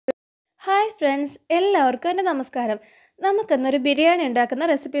Hi friends, എല്ലാവർക്കും എൻ്റെ നമസ്കാരം. നമുക്കിന്നൊരു ബിരിയാണി ഉണ്ടാക്കുന്ന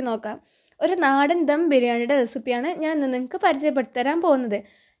റെസിപ്പി നോക്കാം. ഒരു നാടൻ ദം ബിരിയാണിയുടെ റെസിപ്പിയാണ് ഞാൻ ഇന്ന് നിങ്ങൾക്ക് പരിചയപ്പെടുത്തി തരാൻ പോകുന്നത്.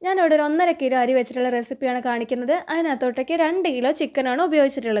 ഞാനിവിടെ ഒരു 1.5 കിലോ അരി വെച്ചിട്ടുള്ള റെസിപ്പിയാണ് കാണിക്കുന്നത്. അതിനകത്തോട്ടേക്ക് 2 കിലോ ചിക്കനാണ്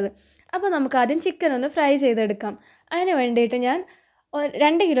ഉപയോഗിച്ചിട്ടുള്ളത്. അപ്പോൾ നമുക്ക് ആദ്യം ചിക്കൻ ഒന്ന് ഫ്രൈ ചെയ്തെടുക്കാം. അതിന് വേണ്ടിയിട്ട് ഞാൻ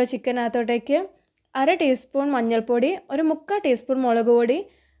 2 കിലോ ചിക്കനകത്തോട്ടേക്ക് 1/2 ടീസ്പൂൺ മഞ്ഞൾപ്പൊടി, ഒരു 3/4 ടീസ്പൂൺ മുളക് പൊടി,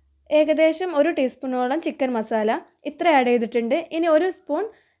 ഏകദേശം 1 ടീസ്പൂണോളം ചിക്കൻ മസാല ഇത്ര ആഡ് ചെയ്തിട്ടുണ്ട്. ഇനി 1 spoon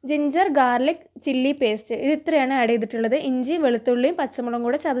ginger garlic chilli paste, ഇത് ഇത്രയാണ് ആഡ് ചെയ്തിട്ടുള്ളത്. ഇഞ്ചി വെളുത്തുള്ളിയും പച്ചമുളകും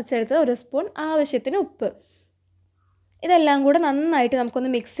കൂടെ ചതച്ചെടുത്ത് 1 സ്പൂൺ, ആവശ്യത്തിന് ഉപ്പ്. ഇതെല്ലാം കൂടെ നന്നായിട്ട് നമുക്കൊന്ന്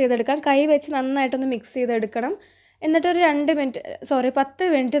മിക്സ് ചെയ്തെടുക്കാം. കൈ വെച്ച് നന്നായിട്ടൊന്ന് മിക്സ് ചെയ്തെടുക്കണം. എന്നിട്ടൊരു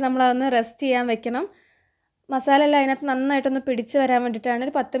 10 മിനിറ്റ് നമ്മളതൊന്ന് റെസ്റ്റ് ചെയ്യാൻ വെക്കണം. മസാല എല്ലാം അതിനകത്ത് നന്നായിട്ടൊന്ന് പിടിച്ച് വരാൻ വേണ്ടിയിട്ടാണ്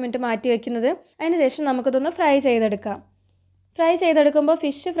ഒരു 10 മിനിറ്റ് മാറ്റി വയ്ക്കുന്നത്. അതിന് ശേഷം നമുക്കിതൊന്ന് ഫ്രൈ ചെയ്തെടുക്കാം. ഫ്രൈ ചെയ്തെടുക്കുമ്പോൾ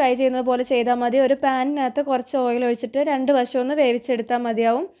ഫിഷ് ഫ്രൈ ചെയ്യുന്നത് പോലെ ചെയ്താൽ മതി. ഒരു പാനിനകത്ത് കുറച്ച് ഓയിൽ ഒഴിച്ചിട്ട് 2 വശം ഒന്ന് വേവിച്ചെടുത്താൽ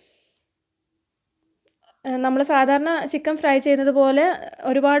മതിയാവും. നമ്മൾ സാധാരണ ചിക്കൻ ഫ്രൈ ചെയ്യുന്നത് പോലെ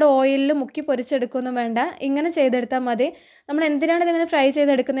ഒരുപാട് ഓയിലിൽ മുക്കി പൊരിച്ചെടുക്കുകയൊന്നും വേണ്ട. ഇങ്ങനെ ചെയ്തെടുത്താൽ മതി. നമ്മൾ എന്തിനാണ് ഇതിങ്ങനെ ഫ്രൈ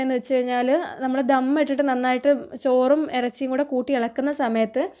ചെയ്തെടുക്കുന്നതെന്ന് വെച്ച് കഴിഞ്ഞാൽ, നമ്മൾ ദം ഇട്ടിട്ട് നന്നായിട്ട് ചോറും ഇറച്ചിയും കൂടെ കൂട്ടി ഇളക്കുന്ന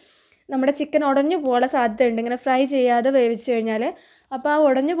സമയത്ത് നമ്മുടെ ചിക്കൻ ഉടഞ്ഞു പോകാനുള്ള സാധ്യതയുണ്ട്, ഇങ്ങനെ ഫ്രൈ ചെയ്യാതെ വേവിച്ച് കഴിഞ്ഞാൽ. അപ്പോൾ ആ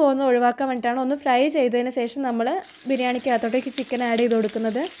ഉടഞ്ഞു പോകുന്നത് ഒഴിവാക്കാൻ വേണ്ടിയിട്ടാണ് ഒന്ന് ഫ്രൈ ചെയ്തതിന് ശേഷം നമ്മൾ ബിരിയാണിക്കകത്തോട്ടേക്ക് ചിക്കൻ ആഡ് ചെയ്ത്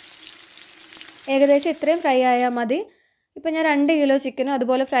കൊടുക്കുന്നത്. ഏകദേശം ഇത്രയും ഫ്രൈ ആയാൽ മതി. ഇപ്പോൾ ഞാൻ 2 കിലോ ചിക്കനും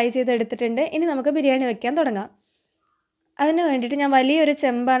അതുപോലെ ഫ്രൈ ചെയ്തെടുത്തിട്ടുണ്ട്. ഇനി നമുക്ക് ബിരിയാണി വെക്കാൻ തുടങ്ങാം. അതിന് വേണ്ടിയിട്ട് ഞാൻ വലിയൊരു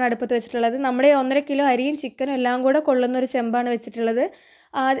ചെമ്പാണ് അടുപ്പത്ത് വെച്ചിട്ടുള്ളത്. നമ്മുടെ 1.5 കിലോ അരിയും ചിക്കനും എല്ലാം കൂടെ കൊള്ളുന്നൊരു ചെമ്പാണ് വെച്ചിട്ടുള്ളത്.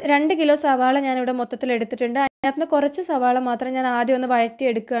 2 കിലോ സവാള ഞാനിവിടെ മൊത്തത്തിൽ എടുത്തിട്ടുണ്ട്. അതിനകത്ത് കുറച്ച് സവാള മാത്രം ഞാൻ ആദ്യം ഒന്ന്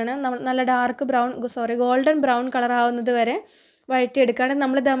വഴറ്റിയെടുക്കുകയാണ്. നല്ല ഗോൾഡൻ ബ്രൗൺ കളർ ആവുന്നത് വരെ വഴറ്റിയെടുക്കുകയാണ്.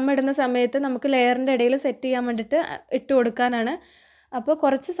 നമ്മൾ ദം ഇടുന്ന സമയത്ത് നമുക്ക് ലെയറിൻ്റെ ഇടയിൽ സെറ്റ് ചെയ്യാൻ വേണ്ടിയിട്ട് ഇട്ട് കൊടുക്കാനാണ്. അപ്പോൾ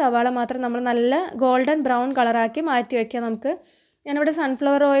കുറച്ച് സവാള മാത്രം നമ്മൾ നല്ല ഗോൾഡൻ ബ്രൗൺ കളറാക്കി മാറ്റി വയ്ക്കാം നമുക്ക്. ഞാനിവിടെ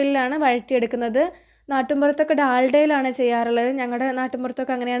സൺഫ്ലവർ ഓയിലിലാണ് വഴറ്റിയെടുക്കുന്നത്. നാട്ടിൻപുറത്തൊക്കെ ഡാൽഡയിലാണ് ചെയ്യാറുള്ളത്. ഞങ്ങളുടെ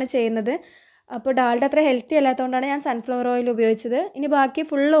നാട്ടിൻപുറത്തൊക്കെ അങ്ങനെയാണ് ചെയ്യുന്നത്. അപ്പോൾ ഡാൽഡ അത്ര ഹെൽത്തി അല്ലാത്തതുകൊണ്ടാണ് ഞാൻ സൺഫ്ലവർ ഓയിൽ ഉപയോഗിച്ചത്. ഇനി ബാക്കി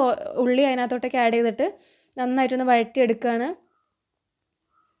ഫുള്ള് ഉള്ളി അതിനകത്തോട്ടേക്ക് ആഡ് ചെയ്തിട്ട് നന്നായിട്ടൊന്ന് വഴറ്റിയെടുക്കുകയാണ്.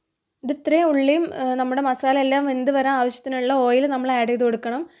 ഇത് ഇത്രയും ഉള്ളിയും നമ്മുടെ മസാല എല്ലാം വെന്ത് വരാൻ ആവശ്യത്തിനുള്ള ഓയിൽ നമ്മൾ ആഡ് ചെയ്ത്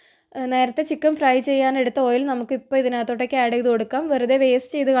കൊടുക്കണം. നേരത്തെ ചിക്കൻ ഫ്രൈ ചെയ്യാനെടുത്ത ഓയിൽ നമുക്കിപ്പോൾ ഇതിനകത്തോട്ടേക്ക് ആഡ് ചെയ്ത് കൊടുക്കാം. വെറുതെ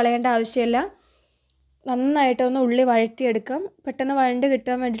വേസ്റ്റ് ചെയ്ത് കളയേണ്ട ആവശ്യമില്ല. നന്നായിട്ടൊന്ന് ഉള്ളി വഴറ്റിയെടുക്കാം. പെട്ടെന്ന് വഴണ്ട്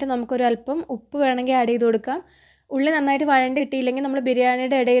കിട്ടാൻ വേണ്ടിയിട്ട് നമുക്കൊരു അല്പം ഉപ്പ് വേണമെങ്കിൽ ആഡ് ചെയ്ത് കൊടുക്കാം. ഉള്ളി നന്നായിട്ട് വഴണ്ട് കിട്ടിയില്ലെങ്കിൽ നമ്മൾ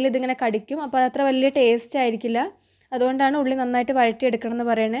ബിരിയാണിയുടെ ഇടയിൽ ഇതിങ്ങനെ കടിക്കും. അപ്പോൾ അതത്ര വലിയ ടേസ്റ്റ് ആയിരിക്കില്ല. അതുകൊണ്ടാണ് ഉള്ളി നന്നായിട്ട് വഴറ്റിയെടുക്കണം എന്ന്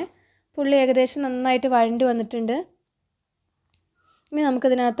പറയണേ. ഉള്ളി ഏകദേശം നന്നായിട്ട് വഴണ്ട് വന്നിട്ടുണ്ട്. ഇനി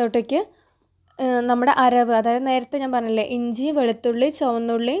നമുക്കിതിനകത്തോട്ടേക്ക് നമ്മുടെ അരവ്, അതായത് നേരത്തെ ഞാൻ പറഞ്ഞില്ലേ, ഇഞ്ചി വെളുത്തുള്ളി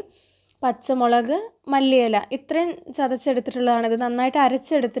ചുവന്നുള്ളി പച്ചമുളക് മല്ലിയില ഇത്രയും ചതച്ചെടുത്തിട്ടുള്ളതാണ്. ഇത് നന്നായിട്ട്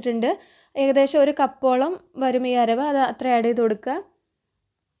അരച്ചെടുത്തിട്ടുണ്ട്. ഏകദേശം 1 കപ്പോളം വരും ഈ അരവ്. അത് അത്ര ആഡ് ചെയ്ത് കൊടുക്കുക.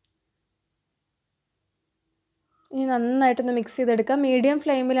 ഇനി നന്നായിട്ടൊന്ന് മിക്സ് ചെയ്തെടുക്കുക. മീഡിയം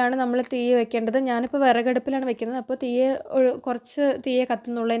ഫ്ലെയിമിലാണ് നമ്മൾ തീ വെക്കേണ്ടത്. ഞാനിപ്പോൾ വിറകടുപ്പിലാണ് വെക്കുന്നത്. അപ്പോൾ കുറച്ച് തീയെ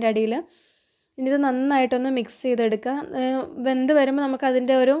കത്തുന്നുള്ളതിൻ്റെ അടിയിൽ. ഇനി ഇത് നന്നായിട്ടൊന്ന് മിക്സ് ചെയ്തെടുക്കുക. വെന്ത് വരുമ്പോൾ നമുക്ക്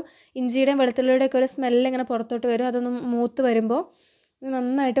അതിൻ്റെ ഒരു ഇഞ്ചിയുടെയും വെളുത്തുള്ളിയുടെയൊക്കെ ഒരു സ്മെല്ല് ഇങ്ങനെ പുറത്തോട്ട് വരും. അതൊന്ന് മൂത്ത് വരുമ്പോൾ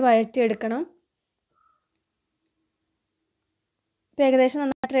നന്നായിട്ട് വഴറ്റിയെടുക്കണം. ഇപ്പോൾ ഏകദേശം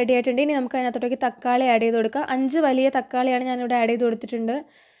നന്നായിട്ട് റെഡി ആയിട്ടുണ്ട്. ഇനി നമുക്ക് അതിനകത്തോട്ടേക്ക് തക്കാളി ആഡ് ചെയ്ത് കൊടുക്കാം. 5 വലിയ തക്കാളിയാണ് ഞാനിവിടെ ആഡ് ചെയ്ത് കൊടുത്തിട്ടുണ്ട്.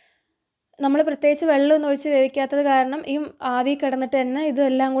 നമ്മൾ പ്രത്യേകിച്ച് വെള്ളമൊന്നും ഒഴിച്ച് വേവിക്കാത്തത് കാരണം ഈ ആവി കിടന്നിട്ട് തന്നെ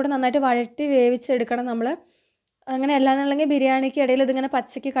ഇതെല്ലാം കൂടെ നന്നായിട്ട് വഴറ്റി വേവിച്ചെടുക്കണം നമ്മൾ. അങ്ങനെ അല്ലാന്നുണ്ടെങ്കിൽ ബിരിയാണിക്ക് ഇടയിൽ ഇതിങ്ങനെ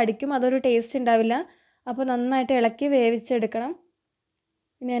പച്ചയ്ക്ക് കടിക്കും, അതൊരു ടേസ്റ്റ് ഉണ്ടാവില്ല. അപ്പോൾ നന്നായിട്ട് ഇളക്കി വേവിച്ചെടുക്കണം.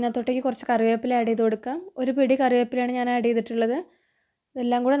 ഇനി അതിനകത്തോട്ടേക്ക് കുറച്ച് കറിവേപ്പില ആഡ് ചെയ്ത് കൊടുക്കാം. 1 പിടി കറിവേപ്പിലയാണ് ഞാൻ ആഡ് ചെയ്തിട്ടുള്ളത്.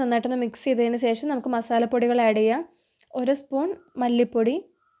 ഇതെല്ലാം കൂടെ നന്നായിട്ടൊന്ന് മിക്സ് ചെയ്തതിന് ശേഷം നമുക്ക് മസാലപ്പൊടികൾ ആഡ് ചെയ്യാം. 1 സ്പൂൺ മല്ലിപ്പൊടി,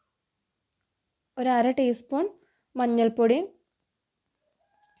 1/2 ടീസ്പൂൺ മഞ്ഞൾപ്പൊടി,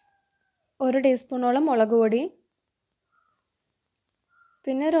 1 ടീസ്പൂണോളം മുളക് പൊടി,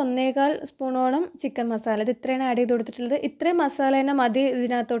 പിന്നെ ഒരു 1.25 സ്പൂണോളം ചിക്കൻ മസാല. ഇത് ഇത്രയാണ് ആഡ് ചെയ്ത് കൊടുത്തിട്ടുള്ളത്. ഇത്രയും മസാല തന്നെ മതി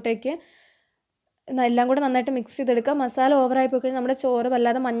ഇതിനകത്തോട്ടേക്ക്. എല്ലാം കൂടെ നന്നായിട്ട് മിക്സ് ചെയ്തെടുക്കുക. മസാല ഓവറായി പോയി കഴിഞ്ഞാൽ നമ്മുടെ ചോറ്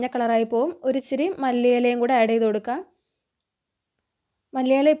വല്ലാതെ മഞ്ഞ കളറായി പോകും. ഒരിച്ചിരി മല്ലിയിലയും കൂടെ ആഡ് ചെയ്ത് കൊടുക്കുക.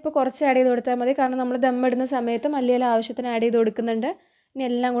 മല്ലിയില ഇപ്പോൾ കുറച്ച് ആഡ് ചെയ്ത് കൊടുത്താൽ മതി, കാരണം നമ്മൾ ദമ്മിടുന്ന സമയത്ത് മല്ലിയില ആവശ്യത്തിന് ആഡ് ചെയ്ത് കൊടുക്കുന്നുണ്ട്. ഇനി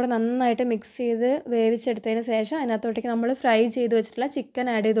എല്ലാം കൂടെ നന്നായിട്ട് മിക്സ് ചെയ്ത് വേവിച്ചെടുത്തതിന് ശേഷം അതിനകത്തോട്ടേക്ക് നമ്മൾ ഫ്രൈ ചെയ്ത് വെച്ചിട്ടുള്ള ചിക്കൻ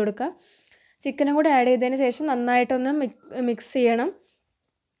ആഡ് ചെയ്ത് കൊടുക്കുക. ചിക്കനും കൂടെ ആഡ് ചെയ്തതിന് ശേഷം നന്നായിട്ടൊന്ന് മിക്സ് ചെയ്യണം.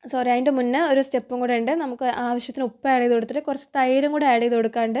 അതിൻ്റെ മുന്നേ ഒരു സ്റ്റെപ്പും കൂടെ ഉണ്ട്. നമുക്ക് ആവശ്യത്തിന് ഉപ്പ് ആഡ് ചെയ്ത് കൊടുത്തിട്ട് കുറച്ച് തൈരും കൂടെ ആഡ് ചെയ്ത്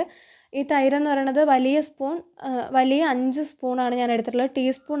കൊടുക്കാണ്ട്. ഈ തൈരെന്ന് പറയുന്നത് വലിയ 5 സ്പൂണാണ് ഞാൻ എടുത്തിട്ടുള്ളത്.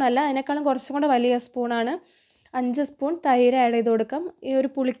 ടീസ്പൂൺ അല്ല, അതിനേക്കാളും കുറച്ചും കൂടെ വലിയ സ്പൂണാണ്. 5 സ്പൂൺ തൈര് ആഡ് ചെയ്ത് കൊടുക്കാം. ഈ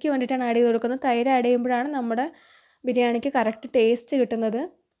ഒരു പുളിക്ക് വേണ്ടിയിട്ടാണ് ആഡ് ചെയ്ത് കൊടുക്കുന്നത്. തൈര് ആഡ് ചെയ്യുമ്പോഴാണ് നമ്മുടെ ബിരിയാണിക്ക് കറക്റ്റ് ടേസ്റ്റ് കിട്ടുന്നത്.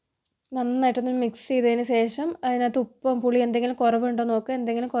 നന്നായിട്ടൊന്ന് മിക്സ് ചെയ്തതിന് ശേഷം അതിനകത്ത് ഉപ്പും പുളി എന്തെങ്കിലും കുറവുണ്ടോ നോക്കുക.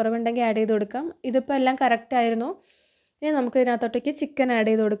 എന്തെങ്കിലും കുറവുണ്ടെങ്കിൽ ആഡ് ചെയ്ത് കൊടുക്കാം. ഇതിപ്പോൾ എല്ലാം കറക്റ്റ് ആയിരുന്നു. ഇനി നമുക്ക് ഇതിനകത്തോട്ടേക്ക് ചിക്കൻ ആഡ്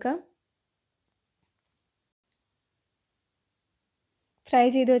ചെയ്ത് കൊടുക്കാം. ഫ്രൈ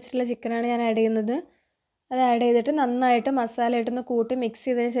ചെയ്ത് വെച്ചിട്ടുള്ള ചിക്കനാണ് ഞാൻ ആഡ് ചെയ്യുന്നത്. അത് ആഡ് ചെയ്തിട്ട് നന്നായിട്ട് മസാല ഇട്ടൊന്ന് കൂട്ടി മിക്സ്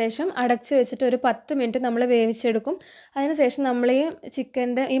ചെയ്തതിന് ശേഷം അടച്ച് വെച്ചിട്ട് ഒരു 10 മിനിറ്റ് നമ്മൾ വേവിച്ചെടുക്കും. അതിന് ശേഷം നമ്മൾ ഈ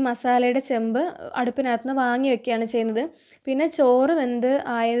ചിക്കൻ്റെ ഈ മസാലയുടെ ചെമ്പ് അടുപ്പിനകത്ത് നിന്ന് വാങ്ങി വെക്കുകയാണ് ചെയ്യുന്നത്. പിന്നെ ചോറ് വെന്ത്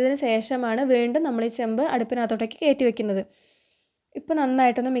ആയതിന് ശേഷമാണ് വീണ്ടും നമ്മൾ ഈ ചെമ്പ് അടുപ്പിനകത്തോട്ടേക്ക് കയറ്റി വെക്കുന്നത്. ഇപ്പോൾ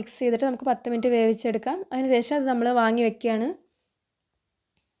നന്നായിട്ടൊന്ന് മിക്സ് ചെയ്തിട്ട് നമുക്ക് 10 മിനിറ്റ് വേവിച്ചെടുക്കാം. അതിന് ശേഷം അത് നമ്മൾ വാങ്ങി വെക്കുകയാണ്.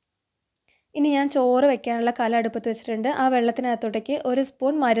 ഇനി ഞാൻ ചോറ് വെക്കാനുള്ള കല അടുപ്പത്ത് വെച്ചിട്ടുണ്ട്. ആ വെള്ളത്തിനകത്തോട്ടേക്ക് 1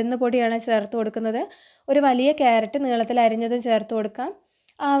 സ്പൂൺ മരുന്ന് പൊടിയാണ് ചേർത്ത് കൊടുക്കുന്നത്. ഒരു വലിയ ക്യാരറ്റ് നീളത്തിൽ അരിഞ്ഞതും ചേർത്ത് കൊടുക്കാം.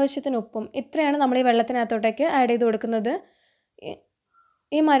 ആവശ്യത്തിന് ഉപ്പും. ഇത്രയാണ് നമ്മൾ ഈ വെള്ളത്തിനകത്തോട്ടേക്ക് ആഡ് ചെയ്ത് കൊടുക്കുന്നത്.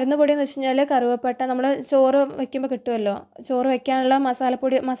 ഈ മരുന്ന് പൊടി എന്ന് വെച്ച് കഴിഞ്ഞാൽ കറുവപ്പട്ട നമ്മൾ ചോറ് വയ്ക്കുമ്പോൾ കിട്ടുമല്ലോ. ചോറ് വയ്ക്കാനുള്ള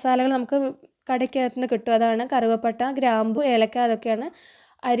മസാലകൾ നമുക്ക് കടയ്ക്കകത്ത് നിന്ന് കിട്ടും. അതാണ് കറുവപ്പട്ട, ഗ്രാമ്പു, ഏലക്ക, അതൊക്കെയാണ്.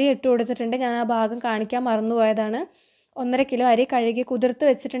 അരി ഇട്ട് കൊടുത്തിട്ടുണ്ട്. ഞാൻ ആ ഭാഗം കാണിക്കാൻ മറന്നുപോയതാണ്. 1.5 കിലോ അരി കഴുകി കുതിർത്ത്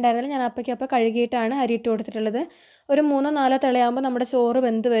വെച്ചിട്ടുണ്ടായിരുന്നില്ല. ഞാൻ അപ്പയ്ക്കപ്പം കഴുകിയിട്ടാണ് അരി ഇട്ട് കൊടുത്തിട്ടുള്ളത്. ഒരു 3-4 തിളയാകുമ്പോൾ നമ്മുടെ ചോറ്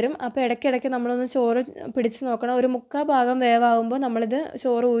വെന്ത് വരും. അപ്പോൾ ഇടയ്ക്കിടയ്ക്ക് നമ്മളൊന്ന് ചോറ് പിടിച്ച് നോക്കണം. ഒരു 3/4 ഭാഗം വേവാകുമ്പോൾ നമ്മളിത്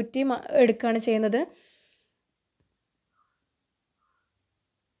ചോറ് ഊറ്റി എടുക്കുകയാണ് ചെയ്യുന്നത്.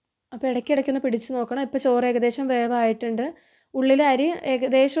 അപ്പോൾ ഇടയ്ക്കിടയ്ക്കൊന്ന് പിടിച്ച് നോക്കണം. ഇപ്പോൾ ചോറ് ഏകദേശം വേവായിട്ടുണ്ട്. ഉള്ളിലെ അരി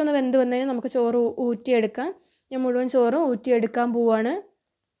ഏകദേശം ഒന്ന് വെന്ത് വന്നു കഴിഞ്ഞാൽ നമുക്ക് ചോറ് ഊറ്റിയെടുക്കാം. ഞാൻ മുഴുവൻ ചോറും ഊറ്റിയെടുക്കാൻ പോവാണ്.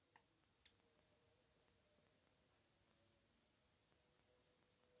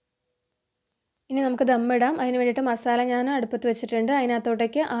 ഇനി നമുക്ക് ദമ്മിടാം. അതിന് വേണ്ടിയിട്ട് മസാല ഞാൻ അടുപ്പത്ത് വെച്ചിട്ടുണ്ട്.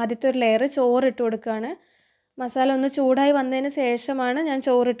 അതിനകത്തോട്ടേക്ക് ആദ്യത്തെ ഒരു ലെയർ ചോറ് ഇട്ട് കൊടുക്കുകയാണ്. മസാല ഒന്ന് ചൂടായി വന്നതിന് ശേഷമാണ് ഞാൻ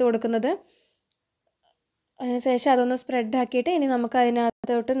ചോറിട്ട് കൊടുക്കുന്നത്. അതിന് ശേഷം അതൊന്ന് സ്പ്രെഡ് ആക്കിയിട്ട് ഇനി നമുക്ക്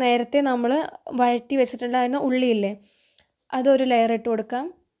അതിനകത്തോട്ട് നേരത്തെ നമ്മൾ വഴറ്റി വെച്ചിട്ടുണ്ടായിരുന്ന ഉള്ളിയില്ലേ, അതൊരു ലെയർ ഇട്ട് കൊടുക്കാം.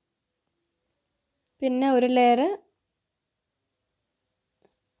 പിന്നെ ഒരു ലെയർ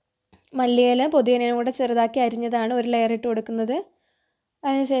മല്ലിയില പുതിനയും കൂടെ ചെറുതാക്കി അരിഞ്ഞതാണ് ഒരു ലെയർ ഇട്ട് കൊടുക്കുന്നത്.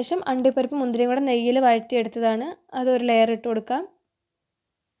 അതിനുശേഷം അണ്ടിപ്പരിപ്പ് മുന്തിരിയും കൂടെ നെയ്യിൽ വഴറ്റിയെടുത്തതാണ്, അതൊരു ലെയർ ഇട്ട് കൊടുക്കാം.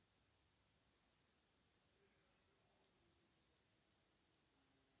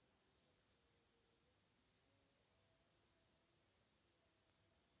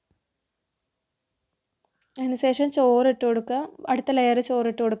 അതിനുശേഷം ചോറിട്ട് കൊടുക്കാം. അടുത്ത ലെയർ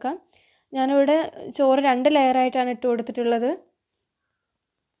ചോറിട്ട് കൊടുക്കാം. ഞാനിവിടെ ചോറ് 2 ലെയറായിട്ടാണ് ഇട്ട് കൊടുത്തിട്ടുള്ളത്.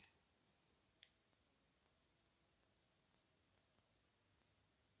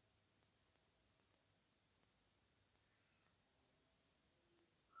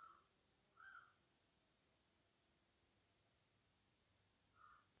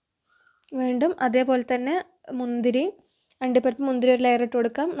 വീണ്ടും അതേപോലെ തന്നെ അണ്ടിപ്പരിപ്പ് മുന്തിരി ഒരു ലെയർ ഇട്ട്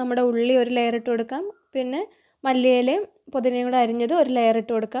കൊടുക്കാം. നമ്മുടെ ഉള്ളി ഒരു ലെയർ ഇട്ട് കൊടുക്കാം. പിന്നെ മല്ലിയിലയും പുതിനയും കൂടെ അരിഞ്ഞത് ഒരു ലെയർ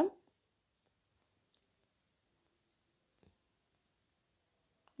ഇട്ട് കൊടുക്കാം.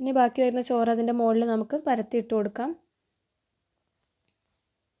 ഇനി ബാക്കി വരുന്ന ചോറ് അതിൻ്റെ മുകളിൽ നമുക്ക് പരത്തി ഇട്ട് കൊടുക്കാം.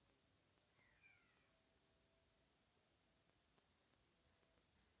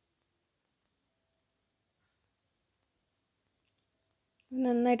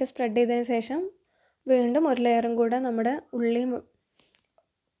 നന്നായിട്ട് സ്പ്രെഡ് ചെയ്തതിന് ശേഷം വീണ്ടും ഒരു ലെയറും കൂടെ നമ്മുടെ ഉള്ളിയും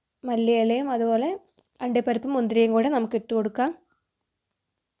മല്ലിയിലയും അതുപോലെ അണ്ടിപ്പരിപ്പും മുന്തിരിയും കൂടെ നമുക്ക് ഇട്ട് കൊടുക്കാം.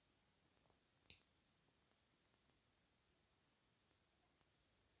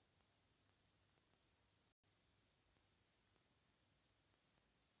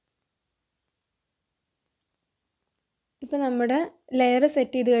 ഇപ്പോൾ നമ്മുടെ ലെയർ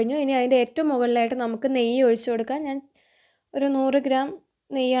സെറ്റ് ചെയ്ത് കഴിഞ്ഞു. ഇനി അതിൻ്റെ ഏറ്റവും മുകളിലായിട്ട് നമുക്ക് നെയ്യ് ഒഴിച്ചു കൊടുക്കാം. ഞാൻ ഒരു 100 ഗ്രാം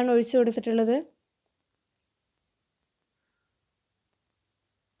നെയ്യാണ് ഒഴിച്ചു കൊടുത്തിട്ടുള്ളത്.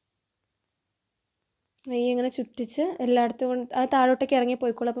 നെയ്യ് ഇങ്ങനെ ചുറ്റിച്ച് എല്ലായിടത്തും അത് താഴോട്ടേക്ക് ഇറങ്ങി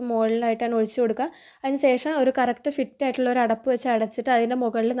പോയിക്കോളും. അപ്പോൾ മുകളിലായിട്ടാണ് ഒഴിച്ചു കൊടുക്കുക. അതിന് ശേഷം ഒരു കറക്റ്റ് ഫിറ്റ് ആയിട്ടുള്ള ഒരു അടപ്പ് വെച്ച് അടച്ചിട്ട് അതിൻ്റെ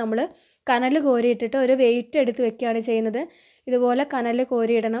മുകളിൽ നമ്മൾ കനൽ കോരിയിട്ടിട്ട് ഒരു വെയിറ്റ് എടുത്ത് വെക്കുകയാണ് ചെയ്യുന്നത്. ഇതുപോലെ കനൽ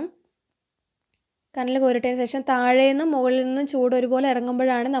കോരിയിടണം. കനൽ കോരിട്ടതിന് ശേഷം താഴെ നിന്നും മുകളിൽ നിന്നും ചൂട് ഒരുപോലെ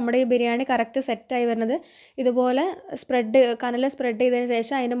ഇറങ്ങുമ്പോഴാണ് നമ്മുടെ ഈ ബിരിയാണി കറക്റ്റ് സെറ്റായി വരുന്നത്. ഇതുപോലെ കനൽ സ്പ്രെഡ് ചെയ്തതിന്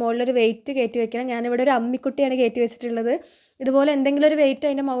ശേഷം അതിൻ്റെ മുകളിലൊരു വെയിറ്റ് കയറ്റി വെക്കണം. ഞാനിവിടെ ഒരു അമ്മിക്കുട്ടിയാണ് കയറ്റി വെച്ചിട്ടുള്ളത്. ഇതുപോലെ എന്തെങ്കിലും ഒരു വെയിറ്റ്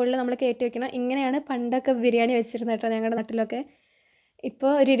അതിൻ്റെ മുകളിൽ നമ്മൾ കയറ്റി വെക്കണം. ഇങ്ങനെയാണ് പണ്ടൊക്കെ ബിരിയാണി വെച്ചിരുന്നത് കേട്ടോ, ഞങ്ങളുടെ നാട്ടിലൊക്കെ.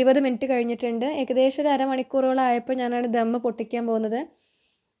 ഇപ്പോൾ ഒരു 20 മിനിറ്റ് കഴിഞ്ഞിട്ടുണ്ട്. ഏകദേശം ഒരു അരമണിക്കൂറോളം ആയപ്പോൾ ഞാനാണ് ദമ്മ് പൊട്ടിക്കാൻ പോകുന്നത്.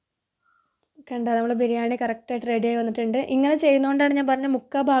 കണ്ടോ, നമ്മൾ ബിരിയാണി കറക്റ്റായിട്ട് റെഡിയായി വന്നിട്ടുണ്ട്. ഇങ്ങനെ ചെയ്യുന്നതുകൊണ്ടാണ് ഞാൻ പറഞ്ഞ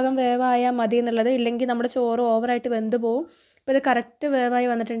 3/4 ഭാഗം വേവായാൽ മതി എന്നുള്ളത്. ഇല്ലെങ്കിൽ നമ്മുടെ ചോറ് ഓവറായിട്ട് വെന്ത് പോവും. ഇപ്പോൾ ഇത് കറക്റ്റ് വേവായി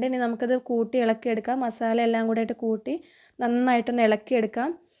വന്നിട്ടുണ്ട്. ഇനി നമുക്കത് കൂട്ടി ഇളക്കിയെടുക്കാം. മസാല എല്ലാം കൂടെ ആയിട്ട് കൂട്ടി നന്നായിട്ടൊന്ന് ഇളക്കിയെടുക്കാം.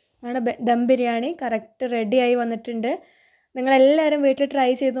 നമ്മുടെ ദം ബിരിയാണി കറക്റ്റ് റെഡിയായി വന്നിട്ടുണ്ട്. നിങ്ങളെല്ലാവരും വീട്ടിൽ ട്രൈ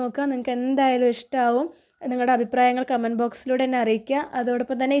ചെയ്ത് നോക്കുക. നിങ്ങൾക്ക് എന്തായാലും ഇഷ്ടമാവും. നിങ്ങളുടെ അഭിപ്രായങ്ങൾ കമൻറ്റ് ബോക്സിലൂടെ എന്നെ അറിയിക്കുക.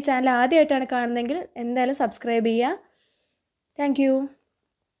 അതോടൊപ്പം തന്നെ ഈ ചാനൽ ആദ്യമായിട്ടാണ് കാണുന്നതെങ്കിൽ എന്തായാലും സബ്സ്ക്രൈബ് ചെയ്യുക. താങ്ക്